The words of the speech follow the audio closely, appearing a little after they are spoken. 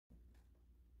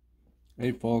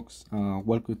Hey folks,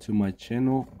 welcome to my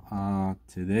channel.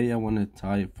 Today I want to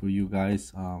tie for you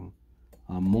guys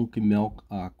a monkey milk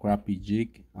crappie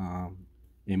jig.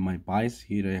 In my vise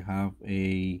here I have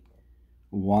a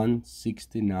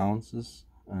 116 ounces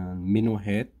minnow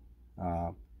head.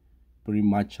 Pretty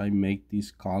much I make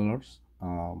these colors.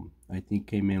 I think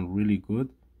came in really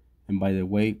good. And by the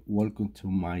way, welcome to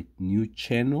my new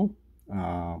channel.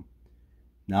 Now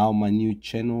my new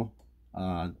channel,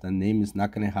 the name is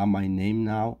not gonna have my name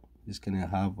now. It's gonna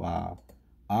have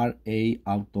RA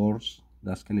Outdoors.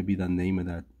 That's gonna be the name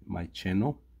of my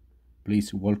channel.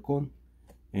 Please welcome,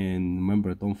 and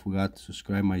remember, don't forget to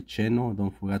subscribe my channel.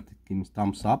 Don't forget to give me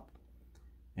thumbs up,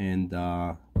 and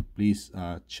please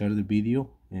share the video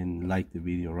and like the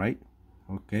video, right?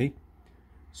 Okay,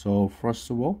 so first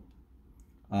of all,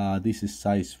 this is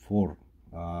size 4.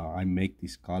 I make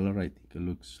this color. I think it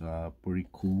looks pretty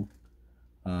cool.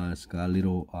 It's got a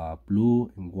little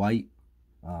blue and white,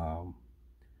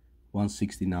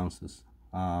 116 ounces.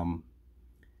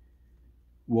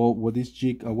 Well, with this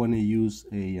jig, I want to use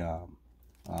a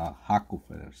hackle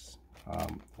feathers.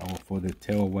 For the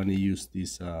tail, I want to use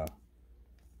these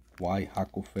white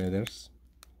hackle feathers.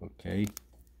 Okay,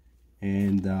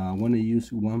 and I want to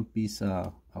use one piece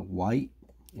of white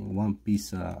and one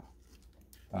piece of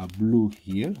blue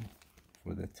here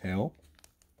for the tail.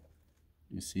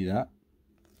 You see that?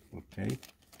 Okay,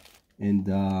 and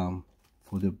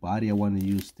for the body I want to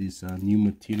use this new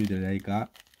material that I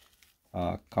got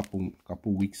a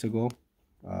couple weeks ago.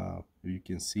 You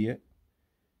can see it.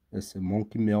 It's a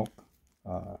monkey milk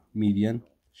medium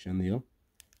chenille.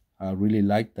 I really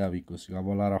like that because you have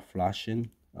a lot of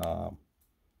flashing.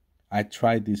 I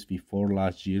tried this before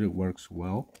last year. It works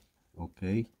well.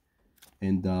 Okay,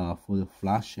 and for the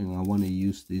flashing I want to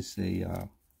use this a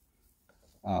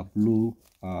blue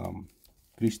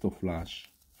crystal flash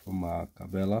from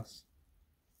Cabela's.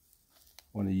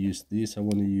 I want to use this. I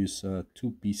want to use 2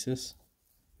 pieces.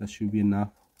 That should be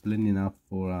enough, plenty enough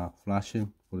for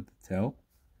flashing for the tail.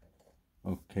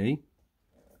 Okay,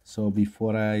 so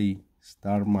before I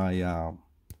start my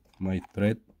my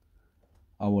thread,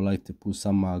 I would like to put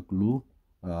some glue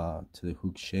to the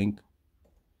hook shank,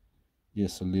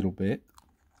 just a little bit.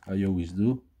 I always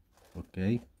do.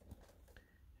 Okay,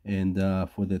 and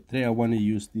for the thread I want to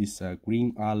use this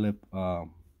green olive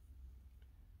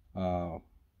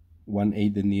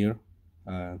 1/8 denier.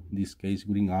 In this case,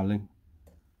 green olive.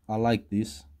 I like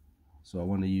this, so I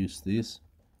want to use this.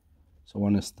 So I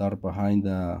want to start behind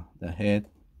the head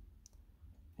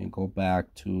and go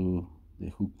back to the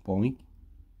hook point.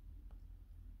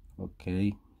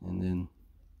 Okay, and then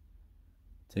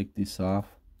take this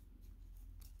off.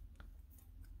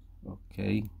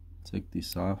 Okay, take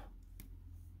this off.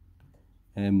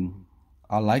 And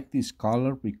I like this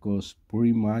color because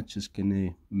pretty much it's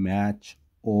gonna match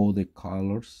all the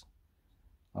colors.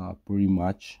 Pretty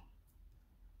much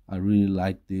I really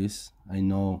like this. I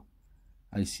know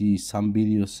I see some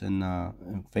videos in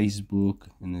Facebook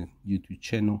and the YouTube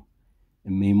channel,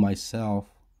 and me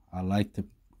myself, I like to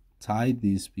tie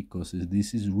this because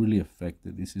this is really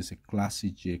effective. This is a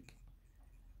classic jig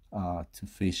to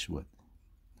fish with.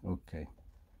 Okay,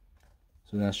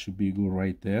 so that should be good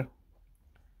right there.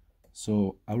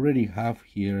 So I already have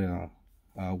here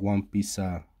one piece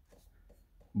of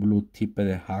blue tip of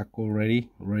the hackle ready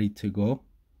to go,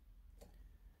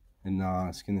 and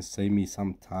it's gonna save me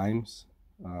some times,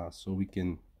 so we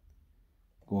can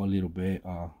go a little bit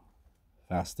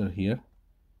faster here.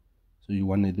 So you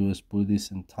want to do is put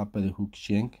this on top of the hook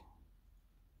shank,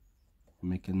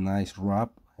 make a nice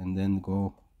wrap, and then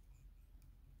go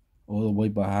all the way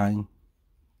behind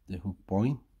the hook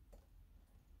point,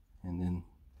 and then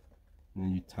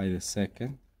you tie the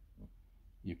second.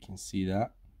 You can see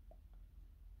that.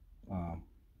 And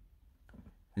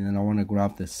then I want to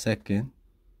grab the second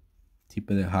tip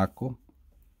of the hackle,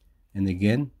 and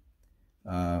again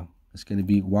it's going to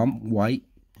be one white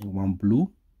and one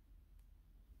blue.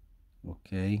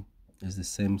 Okay, it's the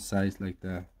same size like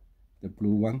the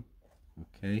blue one.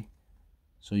 Okay,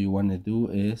 so you want to do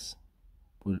is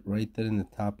put it right there in the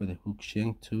top of the hook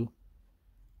shank to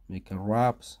make a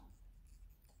wraps,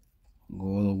 go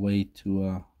all the way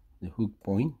to the hook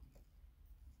point.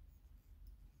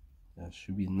 That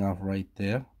should be enough right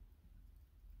there.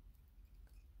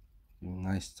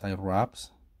 Nice tight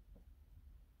wraps.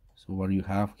 So what you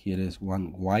have here is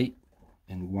one white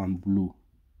and one blue.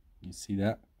 You see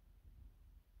that?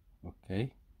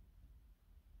 Okay,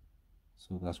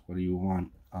 so that's what you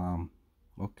want.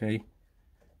 Okay,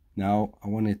 now I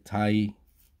want to tie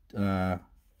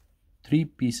 3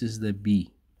 pieces that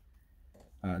be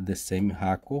the same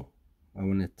hackle. I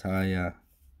want to tie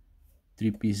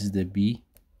 3 pieces the B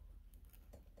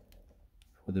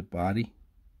for the body.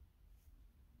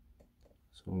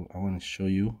 So I want to show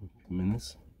you in a few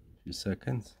minutes, a few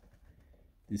seconds.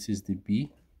 This is the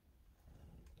B.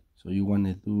 So you want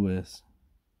to do is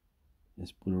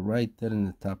just put it right there in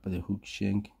the top of the hook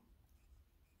shank.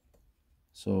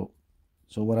 So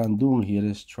what I'm doing here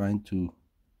is trying to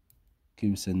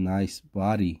give us a nice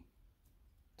body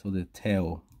to the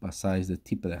tail besides the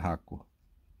tip of the hackle.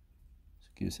 So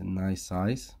it gives a nice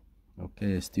size.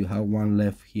 Okay, I still have one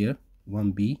left here,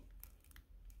 one B.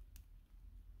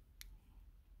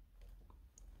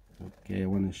 Okay, I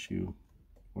want to show you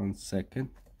 1 second.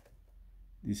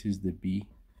 This is the B.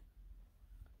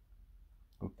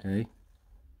 Okay,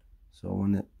 so I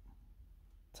want to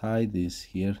tie this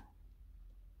here,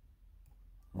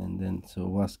 and then so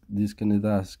what this gonna do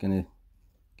is gonna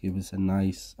give us a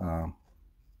nice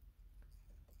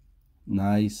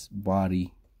nice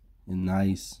body and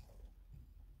nice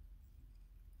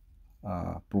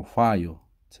profile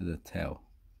to the tail.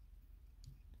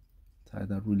 Tie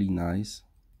that really nice.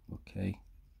 Okay,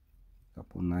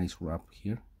 couple nice wrap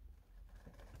here.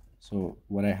 So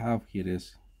what I have here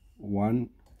is one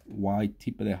white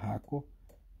tip of the hackle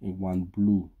and one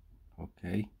blue.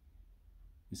 Okay,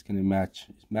 it's gonna match.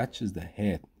 It matches the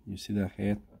head. You see the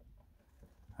head?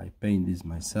 I paint this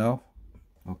myself.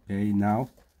 Okay, now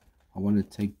I want to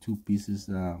take 2 pieces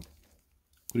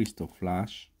crystal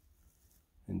flash.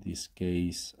 In this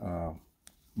case,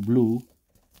 blue.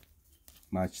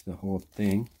 Match the whole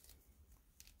thing.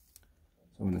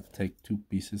 So I'm going to take 2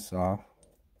 pieces off.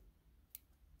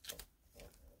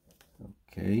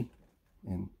 Okay,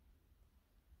 and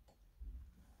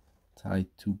tie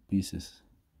 2 pieces.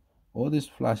 All these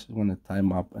flashes I'm going to tie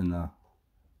them up on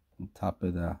top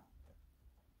of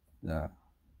the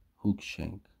hook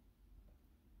shank.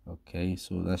 Okay,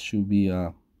 so that should be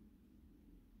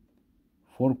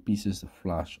 4 pieces of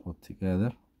flash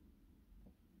altogether.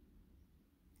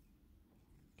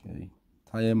 Okay,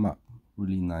 tie them up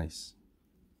really nice.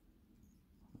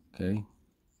 Okay,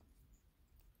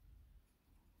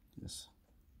 yes.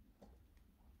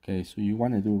 Okay, so you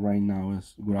want to do right now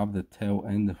is grab the tail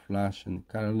and the flash and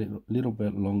cut a little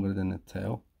bit longer than the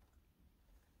tail.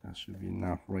 That should be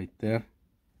enough right there.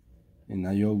 And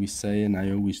I always say, and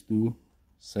I always do,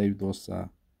 save those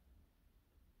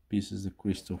pieces of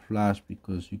crystal flash,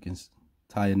 because you can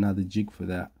tie another jig for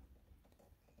that,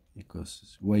 because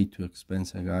it's way too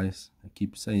expensive, guys. I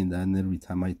keep saying that, and every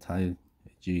time I tie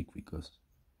a jig, because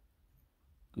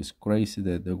it's crazy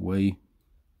that the way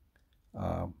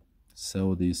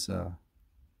sell these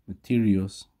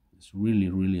materials is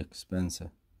really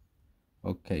expensive.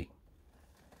 Okay,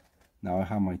 now I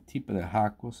have my tip of the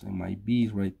hackles and my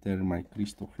beads right there, my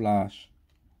crystal flash.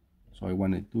 So I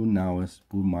want to do now is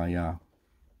put my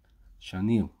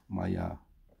chenille, my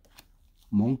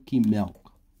monkey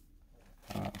milk.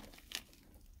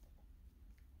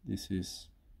 This is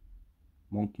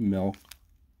monkey milk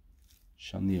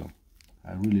chenille.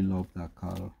 I really love that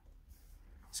color.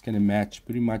 It's gonna match,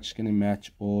 pretty much gonna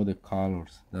match all the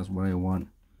colors. That's what I want.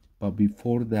 But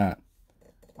before that,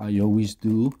 I always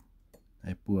do,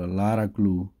 I put a lot of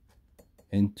glue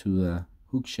into the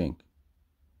hook shank,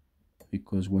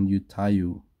 because when you tie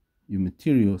your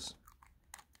materials,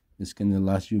 it's gonna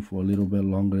last you for a little bit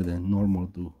longer than normal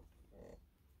do.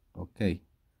 Okay,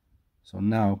 so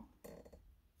now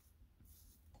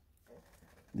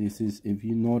this is, if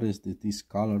you notice that this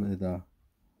color of the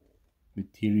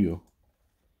material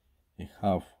I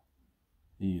have,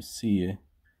 you see it,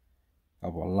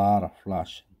 have a lot of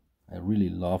flashing. I really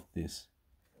love this.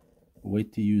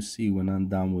 Wait till you see when I'm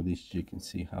done with this, you can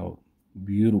see how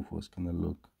beautiful it's gonna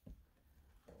look.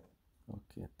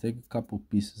 Okay, take a couple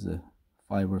pieces of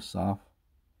fibers off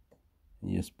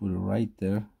and just put it right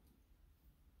there.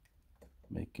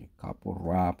 Make a couple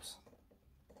wraps.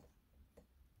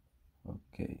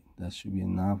 Okay, that should be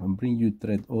enough, and bring your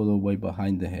thread all the way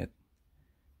behind the head.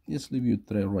 Just leave your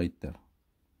thread right there.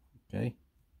 Okay,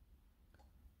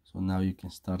 so now you can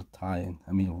start tying,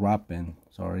 wrapping,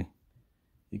 sorry.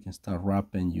 You can start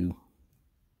wrapping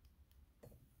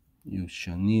your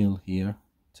chenille here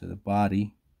to the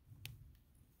body.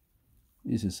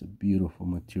 This is a beautiful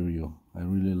material. I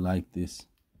really like this.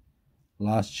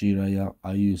 Last year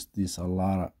I used this a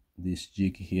lot. This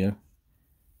jig here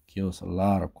kills a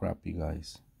lot of crappie,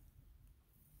 guys.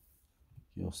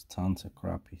 Kills tons of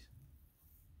crappies.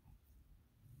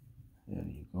 There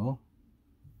you go.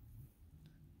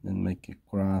 Then make a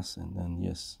cross, and then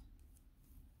yes,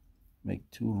 make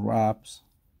 2 wraps.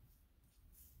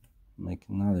 Make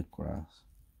another cross.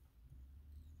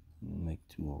 And make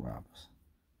 2 wraps.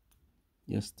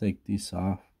 Just take this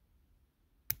off.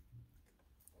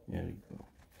 There you go.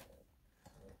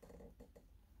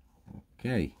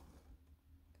 Okay,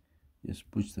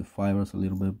 just push the fibers a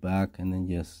little bit back and then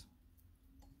just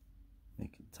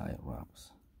make it tight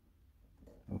wraps.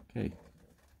 Okay,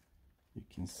 you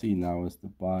can see now is the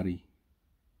body.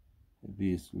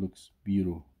 This looks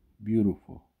beautiful,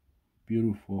 beautiful,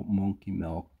 beautiful monkey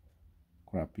milk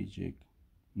crappie jig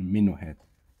minnow head.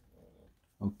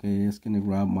 Okay, it's gonna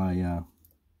grab my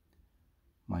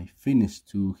my finish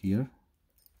tool here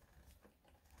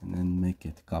and then make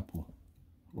it a couple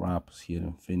wraps here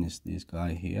and finish this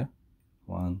guy here.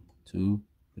 1, 2,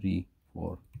 3,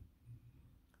 4.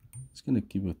 It's gonna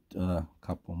keep it a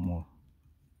couple more.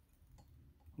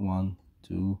 1,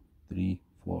 2, 3,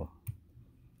 4.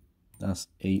 That's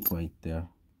 8 right there.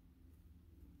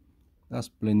 That's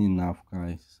plenty enough,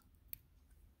 guys.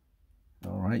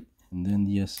 All right, and then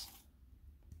just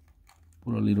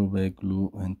put a little bit of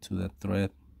glue into the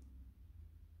thread.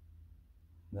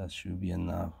 That should be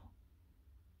enough.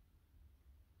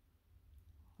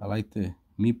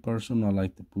 Me personally, I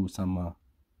like to put some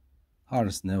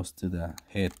hard nails to the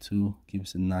head too.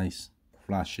 Gives a nice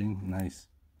flashing, nice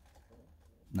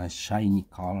shiny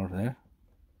color there.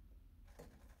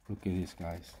 Look at this,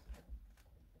 guys.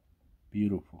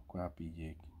 Beautiful crappie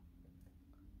jig.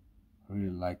 I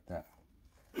really like that.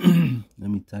 Let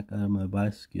me take out my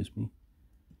vise, excuse me.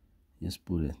 Just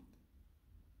put it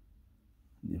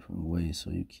different way so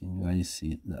you can guys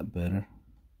see that better.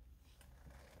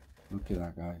 Look at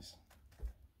that, guys.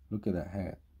 Look at that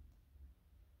head.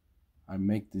 I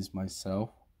make this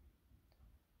myself.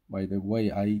 By the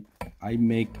way, I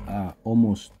make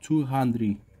almost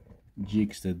 200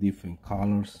 jigs of different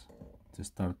colors to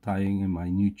start tying in my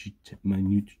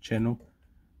YouTube channel.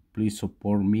 Please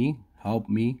support me, help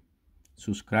me,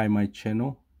 subscribe my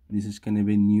channel. This is gonna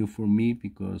be new for me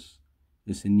because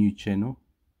it's a new channel.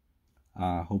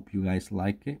 Hope you guys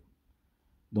like it.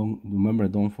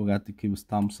 Don't forget to give us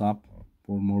thumbs up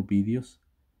for more videos,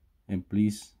 and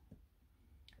please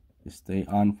stay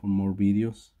on for more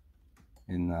videos.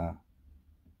 And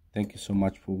thank you so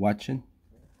much for watching,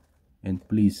 and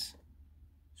please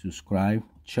subscribe,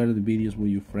 share the videos with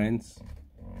your friends.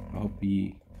 I hope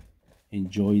you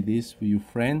enjoy this with your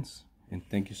friends, and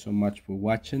thank you so much for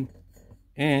watching,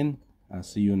 and I'll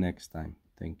see you next time.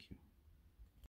 Thank you.